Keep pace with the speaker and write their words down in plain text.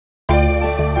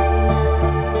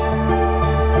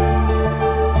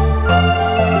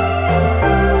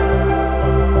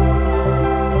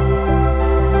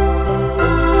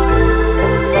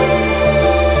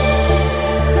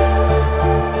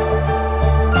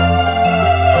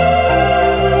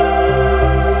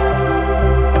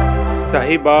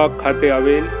શાહીબાગ ખાતે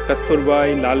આવેલ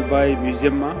કસ્તુરભાઈ લાલભાઈ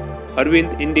મ્યુઝિયમમાં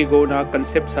અરવિંદ ઇન્ડિગોના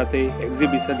કન્સેપ્ટ સાથે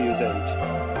એક્ઝિબિશન યોજાઈ છે.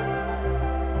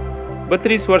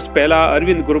 32 વર્ષ પહેલા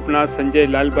અરવિંદ ગ્રુપના સંજય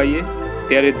લાલભાઈએ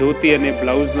ત્યારે ધોતી અને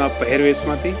બ્લાઉઝના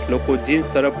પહેરવેશમાંથી લોકો જીન્સ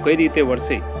તરફ કઈ રીતે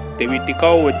વળશે તેવી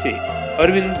ટીકાઓ વચ્ચે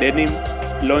અરવિંદ ડેનિમ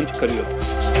લોન્ચ કર્યું હતું.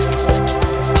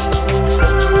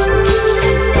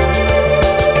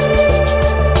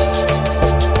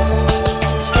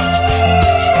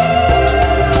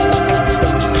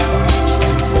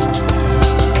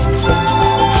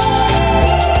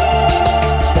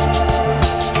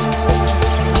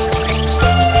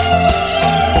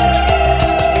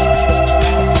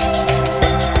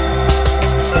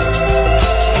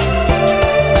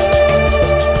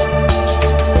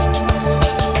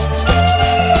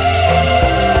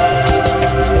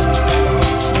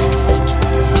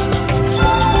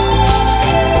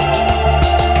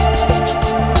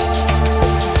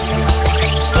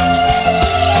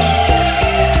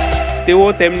 તેઓ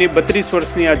તેમની 32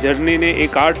 વર્ષની આ જર્નીને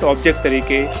એક આર્ટ ઓબ્જેક્ટ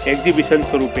તરીકે એક્ઝિબિશન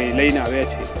સ્વરૂપે લઈને આવ્યા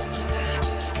છે.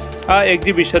 આ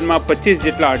એક્ઝિબિશનમાં 25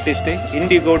 જેટલા આર્ટિસ્ટે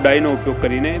ઇન્ડિગો ડાયનો ઉપયોગ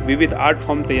કરીને વિવિધ આર્ટ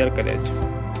ફોર્મ તૈયાર કર્યા છે.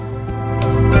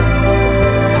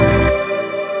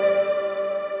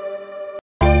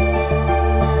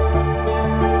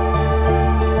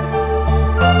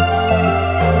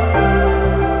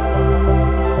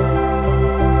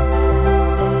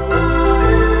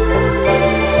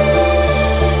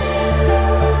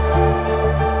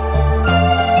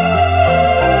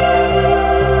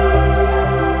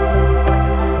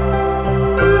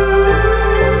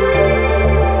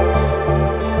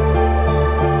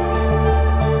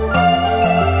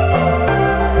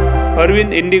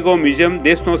 અરવિંદ ઇન્ડિગો મ્યુઝિયમ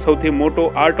દેશનો સૌથી મોટો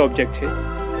આર્ટ ઓબ્જેક્ટ છે.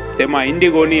 તેમાં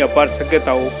ઇન્ડિગોની અપાર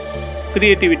શક્યતાઓ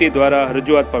ક્રિએટિવિટી દ્વારા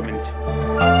રજૂઆત પામેલ છે.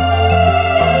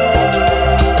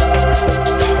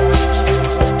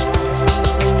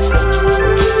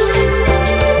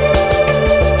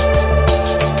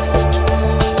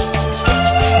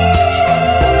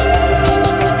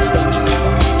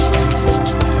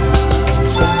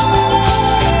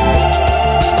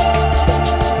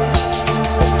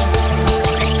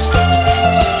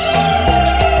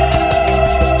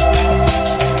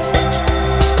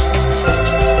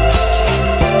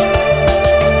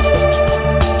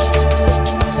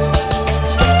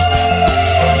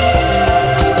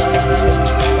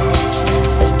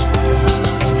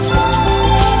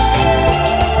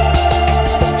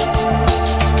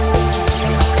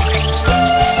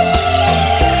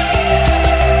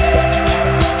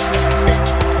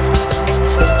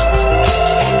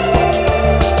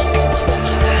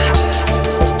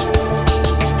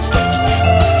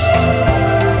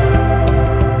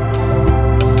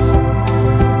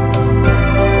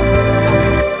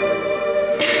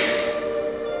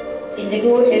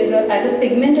 Indigo as a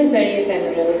pigment is very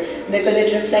ephemeral because it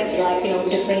reflects light,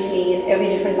 differently in every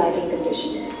different lighting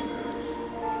condition.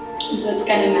 So it's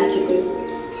kind of magical.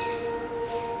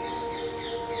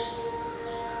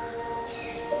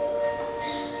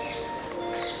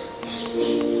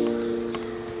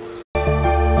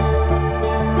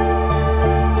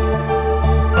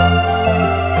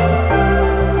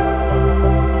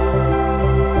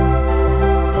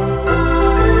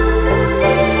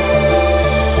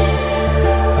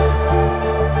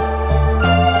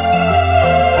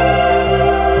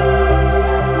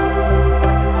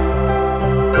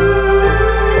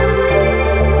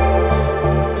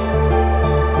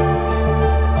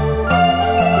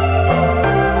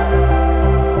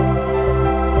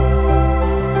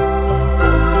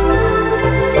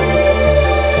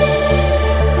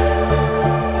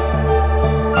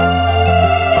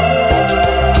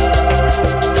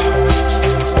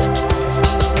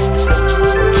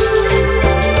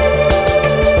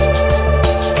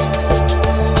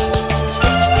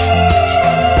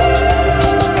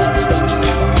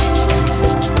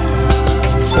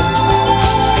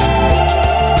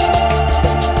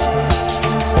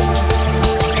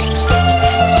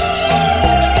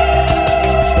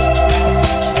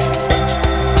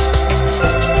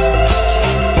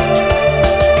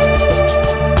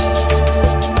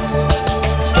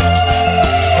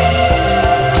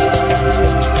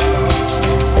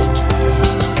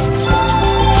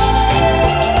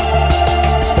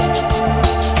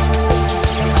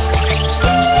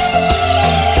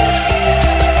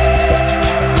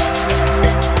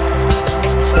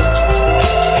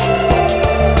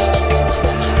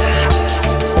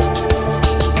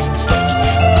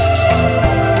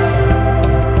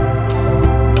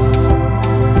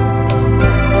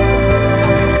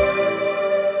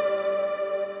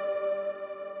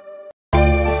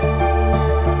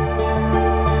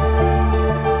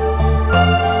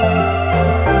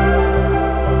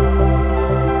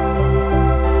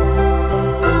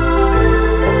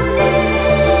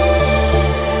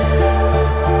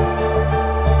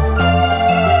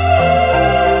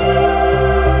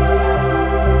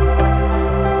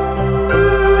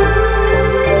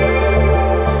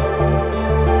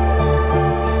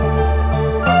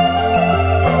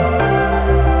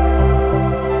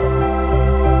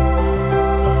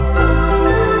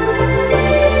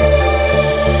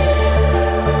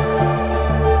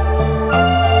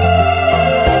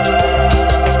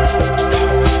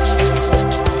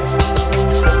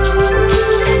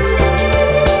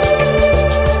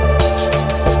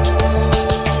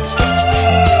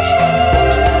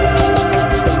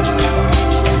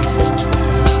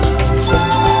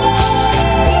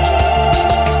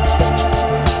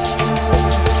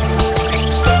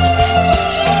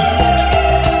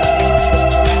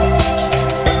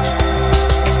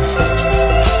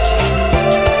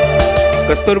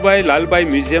 Kasturbhai Lalbhai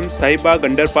museum Shahibaug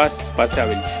underpass પાસે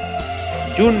આવેલ છે.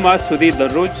 જૂન માસ સુધી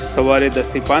દરરોજ સવારે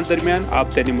 10 થી 5 દરમિયાન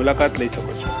આપ તેની મુલાકાત લઈ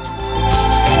શકો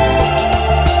છો.